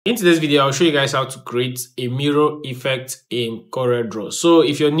In today's video, I'll show you guys how to create a mirror effect in CorelDRAW. So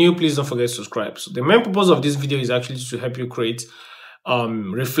if you're new, please don't forget to subscribe. So the main purpose of this video is actually to help you create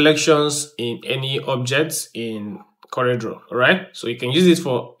reflections in any objects in CorelDRAW. All right, so you can use this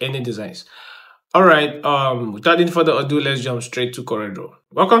for any designs. All right, without any further ado, let's jump straight to CorelDRAW.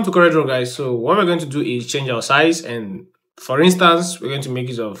 Welcome to CorelDRAW, guys. So what we're going to do is change our size, and for instance, we're going to make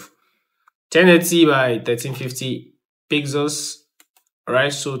use of 1080 by 1350 pixels. All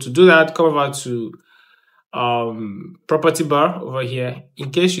right, so to do that, come over to property bar over here. In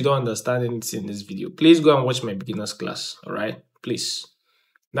case you don't understand anything in this video, please go and watch my beginners class. All right, please.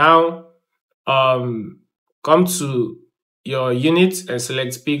 Now come to your unit and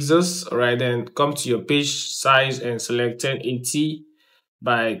select pixels. All right, then come to your page size and select 1080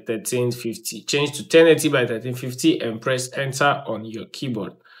 by 1350. Change to 1080 by 1350 and press enter on your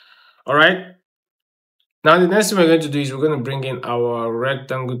keyboard. All right. Now the next thing we're going to do is we're going to bring in our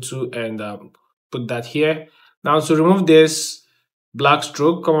rectangle tool and put that here. Now to remove this black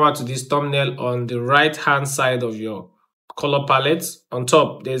stroke, come over to this thumbnail on the right hand side of your color palette. On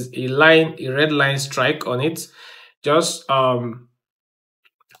top, there's a line, a red line strike on it. Just right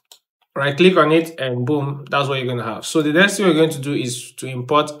click on it and boom, that's what you're going to have. So the next thing we're going to do is to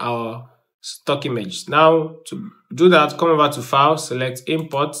import our stock image. Now to do that, come over to file, select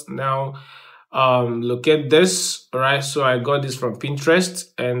import. Now locate this. All right, so I got this from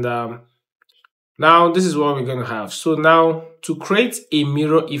Pinterest, and now this is what we're going to have. So now to create a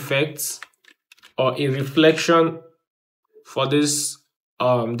mirror effect or a reflection for this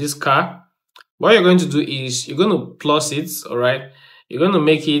this car, what you're going to do is you're going to plus it. All right, you're going to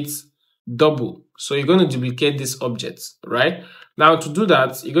make it double, so you're going to duplicate this object. Right now, to do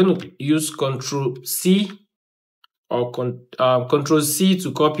that, you're going to use Control C or Control C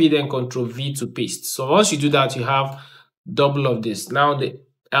to copy, then Control V to paste. So once you do that, you have double of this. Now the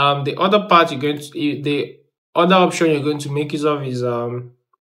other part you're going to, the other option you're going to make use of is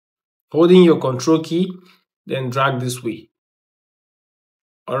holding your Control key, then drag this way.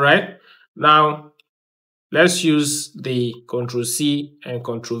 All right. Now let's use the Control C and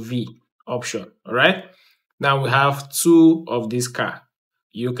Control V option. All right. Now we have two of this car.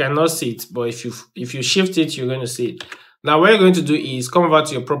 You cannot see it, but if you shift it, you're going to see it. Now what you're going to do is come over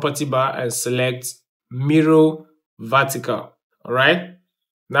to your property bar and select mirror vertical. All right.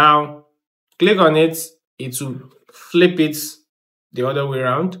 Now click on it. It will flip it the other way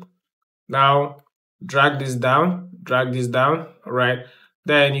around. Now drag this down. All right.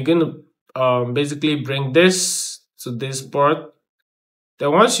 Then you're going to basically bring this to this part.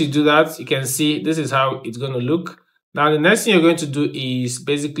 Then once you do that, you can see this is how it's going to look. Now the next thing you're going to do is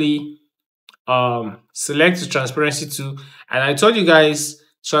basically select the transparency tool, and I told you guys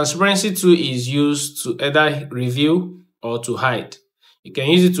transparency tool is used to either reveal or to hide. You can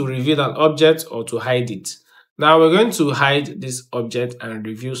use it to reveal an object or to hide it. Now we're going to hide this object and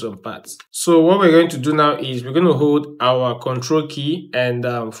reveal some parts. So what we're going to do now is we're going to hold our Control key, and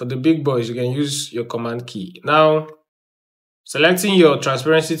for the big boys you can use your Command key. Now selecting your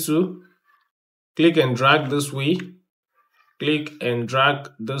transparency tool, click and drag this way. Click and drag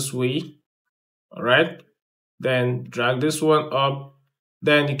this way. All right, then drag this one up.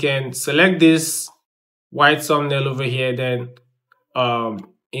 Then you can select this white thumbnail over here, then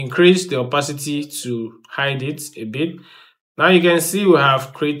increase the opacity to hide it a bit. Now you can see we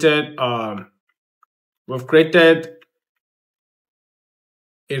have created a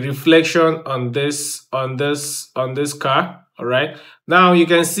reflection on this car. All right, now you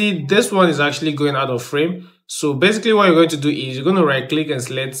can see this one is actually going out of frame. So basically what you're going to do is you're going to right click and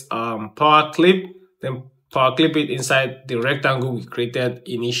select power clip, then power clip it inside the rectangle we created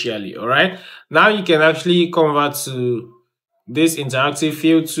initially. All right, now you can actually convert to this interactive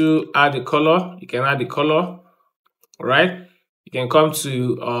field to add the color. You can add the color. All right, you can come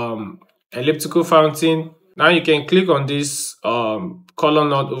to elliptical fountain. Now you can click on this color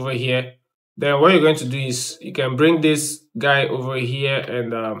node over here. Then what you're going to do is you can bring this guy over here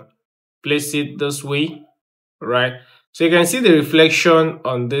and place it this way. Right, so you can see the reflection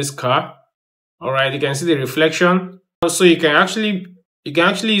on this car. All right, you can see the reflection. So you can actually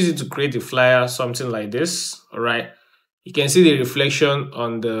use it to create a flyer, something like this. All right, you can see the reflection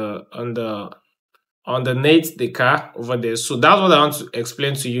on the underneath the car over there. So that's what I want to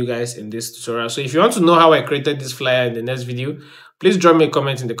explain to you guys in this tutorial. So if you want to know how I created this flyer in the next video, please drop me a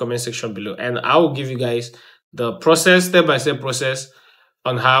comment in the comment section below, and I will give you guys the process, step-by-step process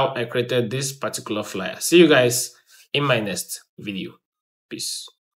on how I created this particular flyer. See you guys in my next video. Peace.